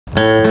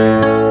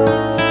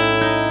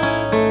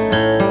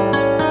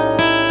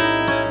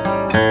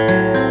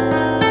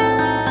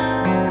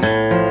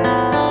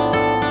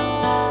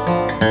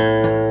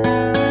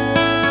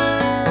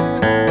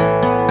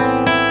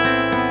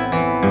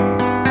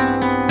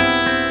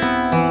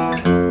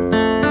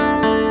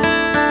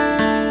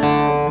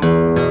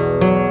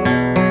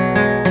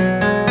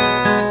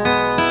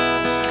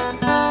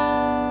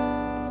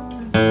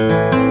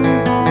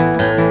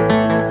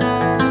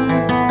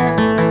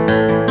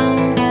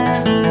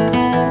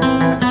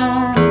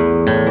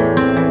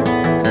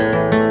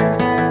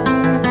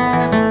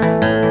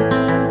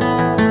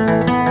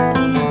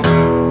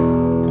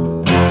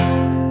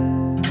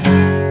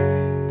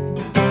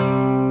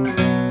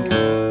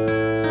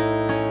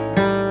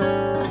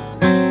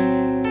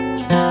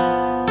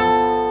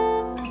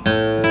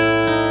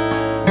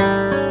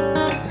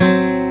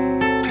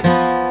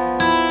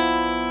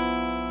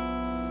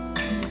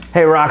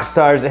Hey rock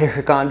stars,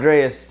 Eric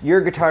Andreas,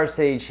 your Guitar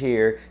Sage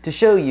here to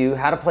show you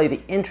how to play the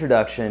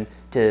introduction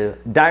to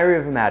Diary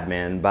of a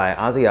Madman by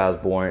Ozzy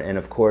Osbourne and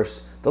of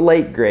course the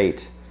late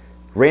great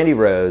Randy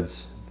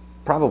Rhoads,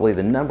 probably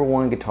the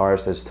 #1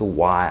 guitarist as to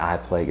why I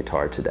play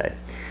guitar today.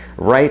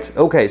 Right?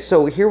 Okay,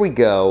 so here we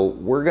go.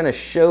 We're going to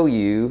show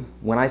you,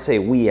 when I say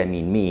we, I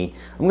mean me,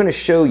 I'm going to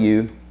show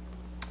you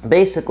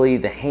basically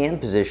the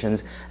hand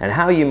positions and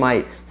how you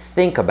might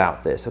think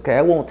about this. Okay,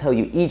 I won't tell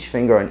you each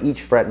finger on each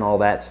fret and all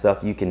that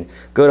stuff. You can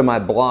go to my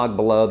blog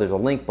below. There's a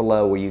link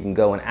below where you can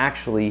go and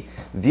actually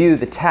view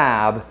the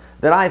tab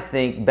that I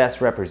think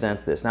best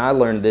represents this. Now I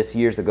learned this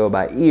years ago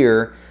by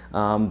ear,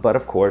 but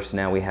of course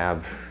now we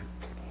have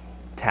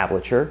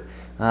tablature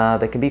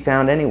that can be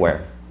found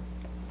anywhere.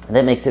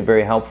 That makes it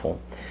very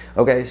helpful.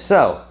 Okay,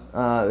 so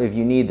if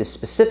you need the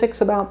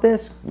specifics about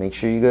this, make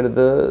sure you go to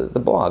the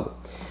blog.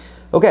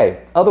 Okay,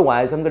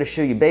 otherwise I'm going to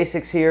show you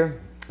basics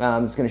here.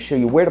 I'm just going to show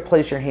you where to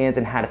place your hands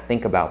and how to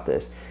think about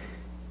this.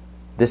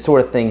 This sort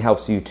of thing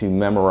helps you to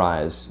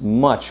memorize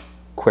much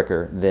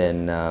quicker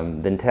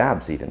than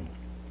tabs even.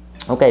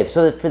 Okay,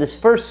 so for this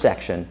first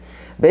section,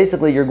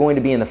 basically you're going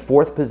to be in the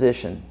 4th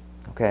position.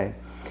 Okay,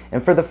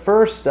 and for the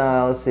first,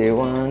 let's see,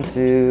 1,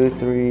 2,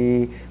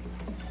 3,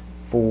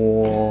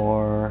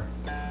 4,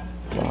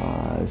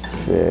 5,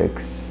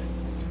 6.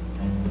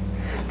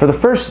 For the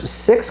first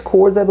 6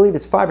 chords, I believe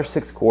it's 5 or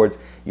 6 chords,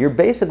 you're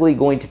basically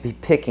going to be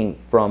picking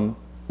from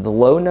the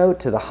low note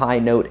to the high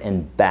note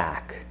and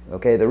back.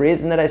 Okay, the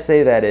reason that I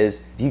say that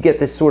is if you get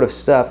this sort of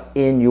stuff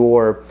in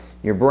your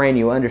brain,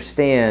 you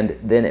understand,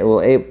 then it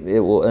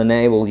will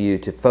enable you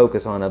to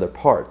focus on other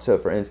parts. So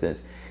for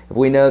instance, if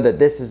we know that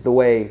this is the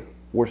way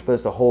we're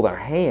supposed to hold our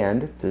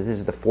hand, so this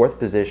is the 4th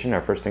position,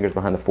 our first finger's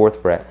behind the 4th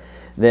fret,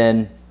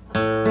 then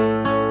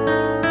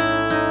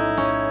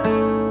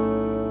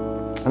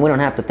and we don't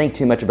have to think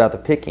too much about the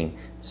picking.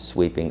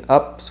 Sweeping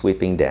up,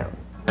 sweeping down.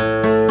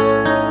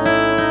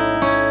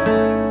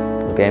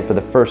 Okay, and for the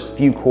first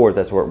few chords,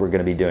 that's what we're going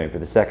to be doing. For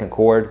the second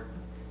chord,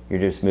 you're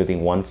just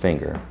moving one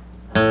finger.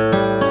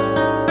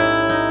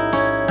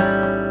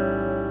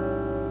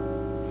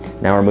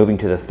 Now we're moving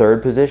to the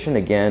 3rd position.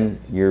 Again,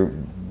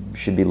 you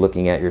should be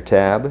looking at your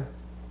tab.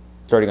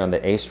 Starting on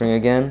the A string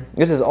again.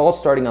 This is all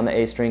starting on the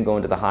A string,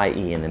 going to the high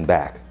E and then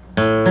back.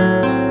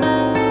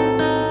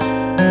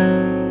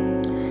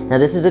 Now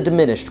this is a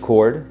diminished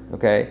chord,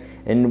 okay?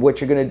 And what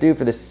you're going to do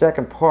for the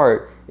second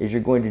part is you're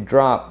going to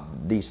drop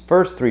these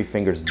first 3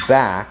 fingers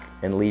back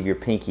and leave your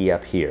pinky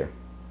up here.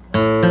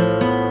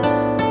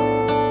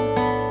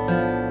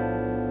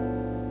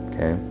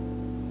 Okay.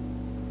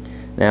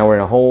 Now we're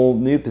in a whole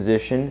new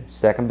position,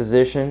 2nd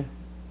position.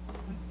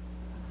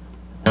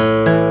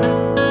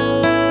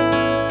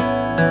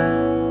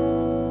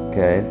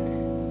 Okay.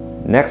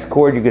 Next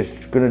chord, you're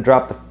going to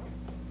drop the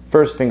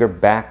first finger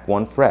back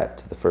 1 fret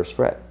to the 1st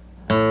fret.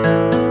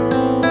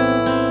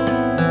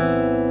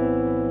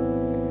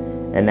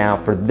 And now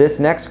for this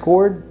next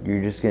chord,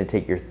 you're just going to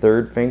take your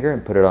 3rd finger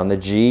and put it on the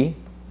G.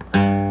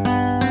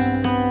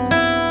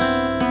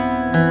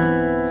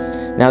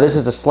 Now this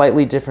is a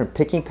slightly different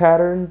picking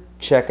pattern.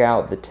 Check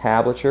out the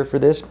tablature for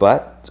this,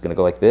 but it's going to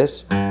go like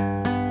this.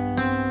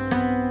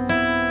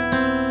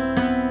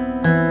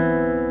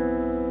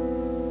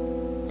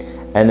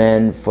 And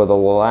then for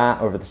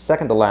the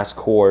second to last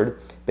chord,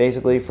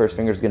 basically first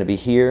finger is going to be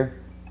here,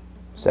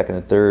 2nd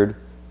and 3rd are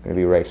going to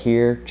be right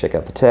here. Check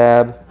out the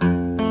tab.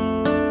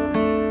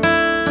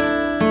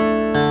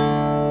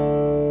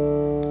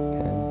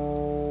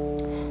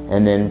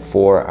 And then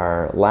for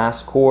our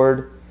last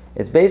chord,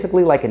 it's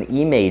basically like an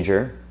E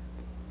major,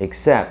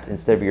 except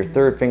instead of your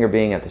 3rd finger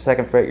being at the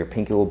 2nd fret, your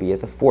pinky will be at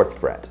the 4th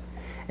fret.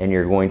 And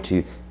you're going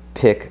to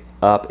pick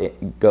up,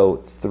 go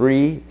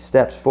 3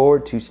 steps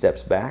forward, 2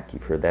 steps back.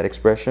 You've heard that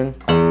expression.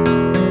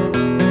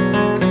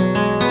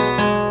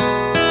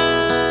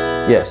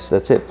 Yes,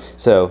 that's it.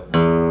 So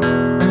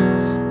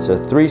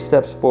 3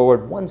 steps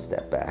forward, 1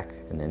 step back,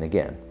 and then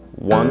again.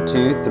 1,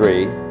 2,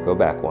 3, go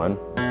back 1.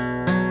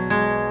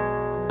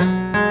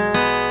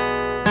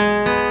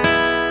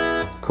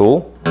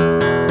 Cool.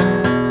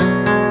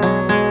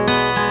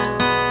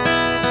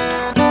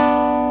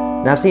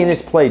 Now, seeing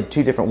this played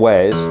two different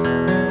ways.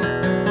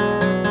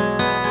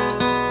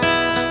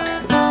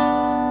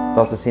 I've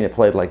also seen it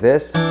played like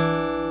this.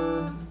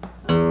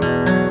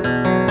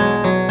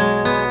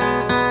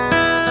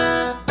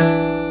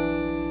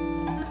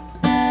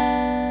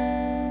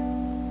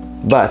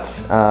 But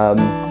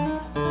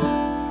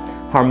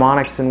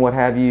harmonics and what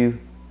have you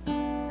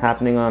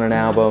happening on an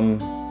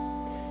album,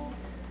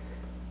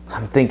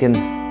 I'm thinking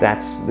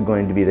that's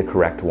going to be the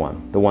correct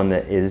one, the one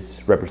that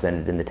is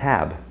represented in the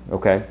tab,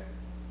 okay?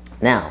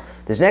 Now,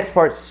 this next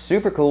part's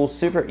super cool,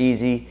 super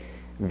easy,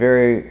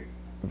 very,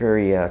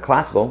 very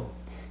classical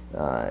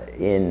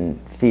in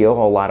feel,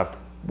 a lot of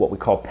what we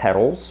call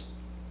pedals.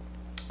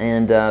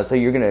 And so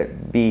you're gonna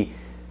be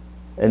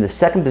in the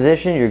second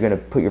position. You're gonna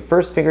put your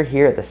first finger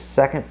here at the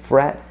second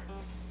fret,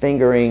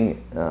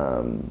 fingering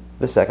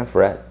the second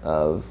fret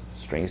of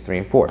strings 3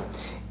 and 4.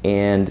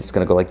 And it's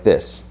gonna go like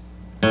this.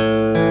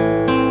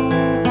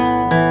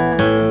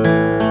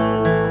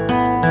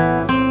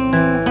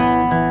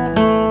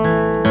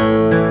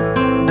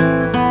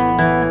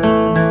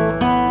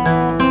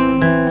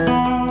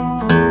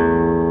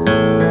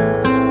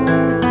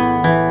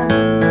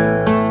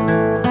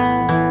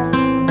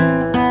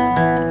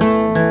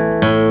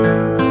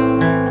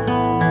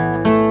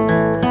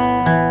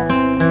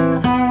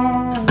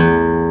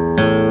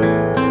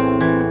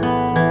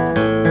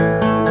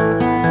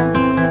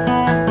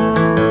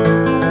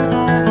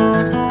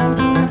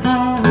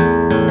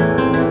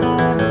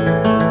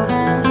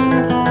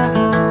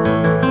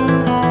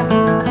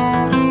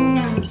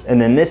 And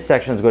then this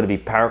section is going to be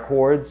power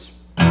chords.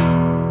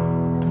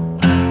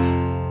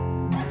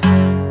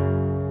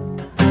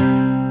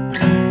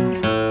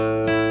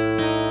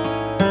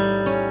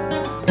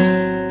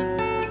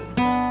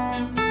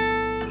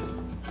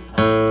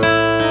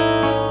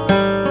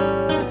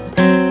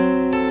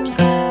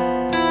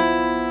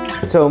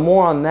 So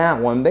more on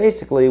that one.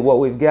 Basically what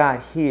we've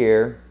got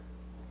here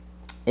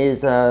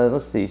is,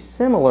 let's see,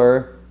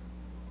 similar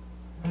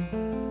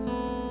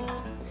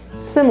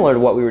to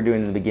what we were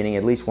doing in the beginning.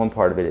 At least one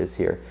part of it is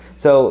here.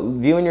 So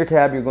viewing your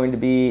tab, you're going to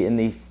be in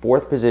the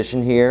 4th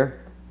position here.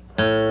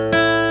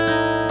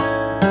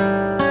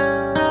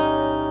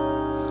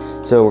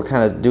 So we're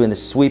kind of doing the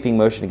sweeping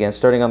motion again,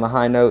 starting on the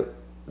high note,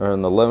 or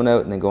on the low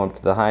note, and then going up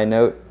to the high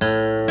note.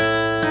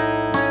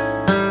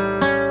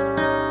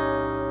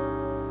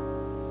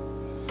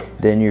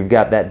 Then you've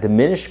got that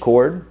diminished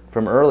chord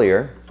from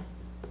earlier.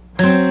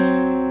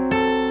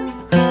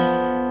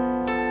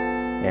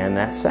 And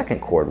that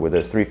second chord where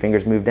those 3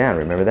 fingers move down,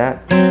 remember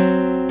that?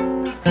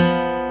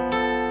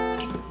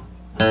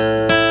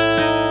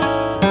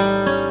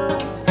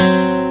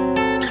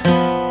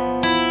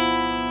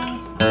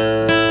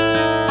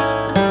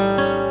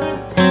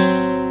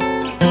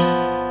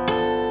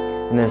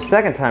 And then the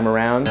second time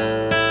around,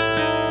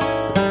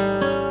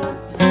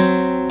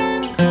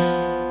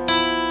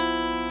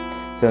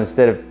 so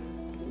instead of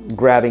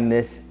grabbing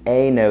this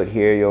A note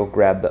here, you'll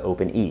grab the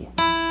open E.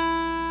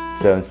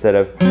 So instead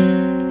of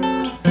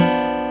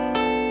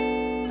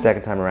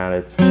second time around,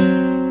 it's...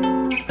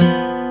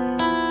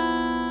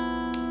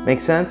 Make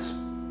sense?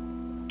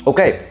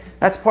 Okay,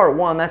 that's part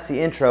 1, that's the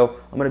intro.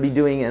 I'm going to be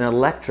doing an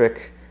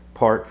electric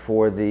part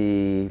for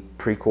the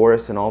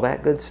pre-chorus and all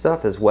that good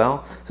stuff as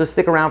well. So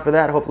stick around for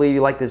that. Hopefully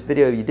you liked this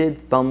video. If you did,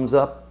 thumbs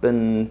up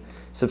and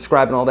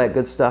subscribe and all that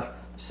good stuff.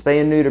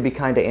 Spay and neuter, be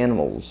kind to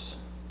animals.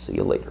 See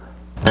you later.